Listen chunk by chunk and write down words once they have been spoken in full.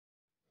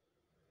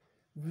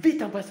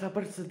Witam Państwa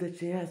bardzo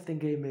serdecznie, ja jestem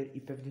Gamer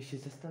i pewnie się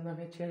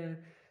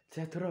zastanawiacie,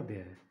 co ja tu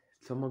robię,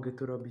 co mogę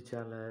tu robić,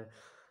 ale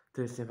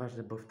to jest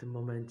nieważne, bo w tym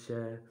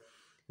momencie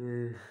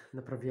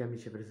naprawiła mi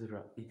się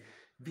fryzura. I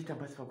witam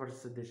Państwa bardzo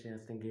serdecznie, ja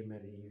jestem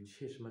Gamer i w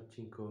dzisiejszym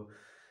odcinku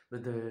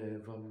będę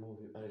Wam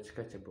mówił, ale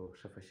czekajcie, bo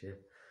szafa się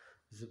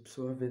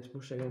zepsuła, więc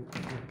muszę ją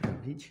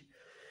naprawić.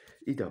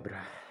 I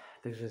dobra,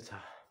 także co?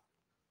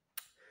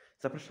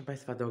 Zapraszam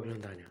Państwa do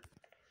oglądania.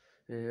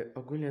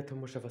 Ogólnie to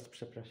muszę Was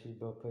przeprosić,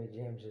 bo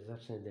powiedziałem, że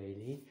zacznę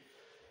daily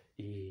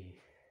i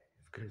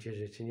w gruncie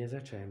rzeczy nie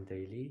zacząłem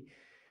daily,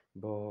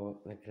 bo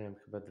nagrałem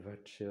chyba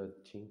 2-3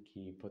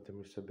 odcinki i potem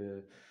już sobie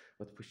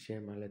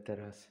odpuściłem, ale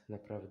teraz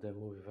naprawdę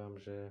mówię Wam,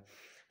 że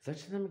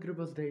zaczynamy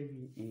grubo z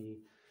daily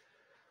i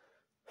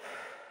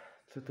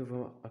co tu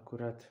Wam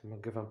akurat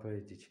mogę Wam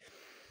powiedzieć.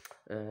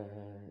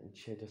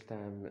 Dzisiaj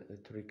dostałem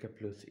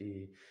 3+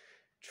 i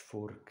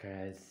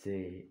 4 z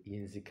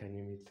języka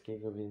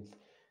niemieckiego, więc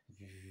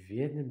w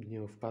jednym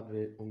dniu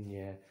wpadły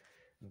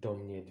do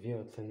mnie 2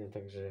 oceny,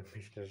 także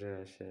myślę,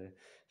 że się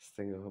z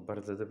tego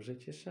bardzo dobrze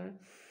cieszę.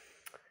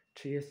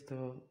 Czy jest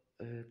to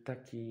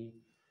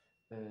taki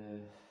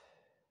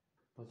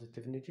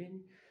pozytywny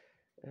dzień?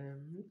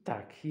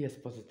 Tak,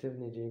 jest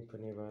pozytywny dzień,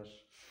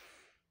 ponieważ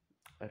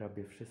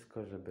robię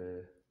wszystko,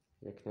 żeby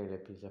jak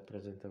najlepiej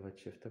zaprezentować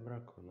się w tym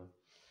roku. No.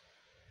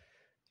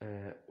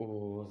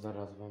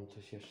 Zaraz Wam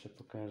coś jeszcze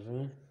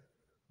pokażę.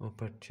 O,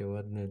 patrzcie,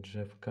 ładne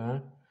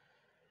drzewka.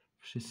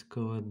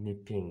 Wszystko ładnie,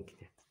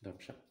 pięknie.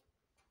 Dobrze.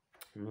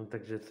 No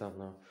także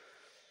co,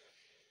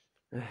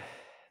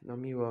 no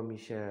miło mi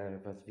się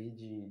Was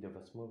widzi i do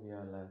Was mówię,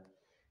 ale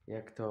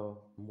jak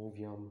to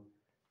mówią,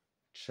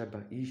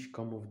 trzeba iść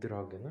komu w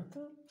drogę. No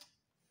to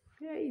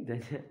ja idę,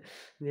 nie?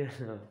 Nie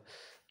no.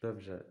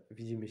 Dobrze,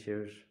 widzimy się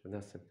już w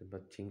następnym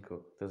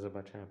odcinku. Do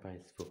zobaczenia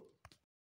Państwu.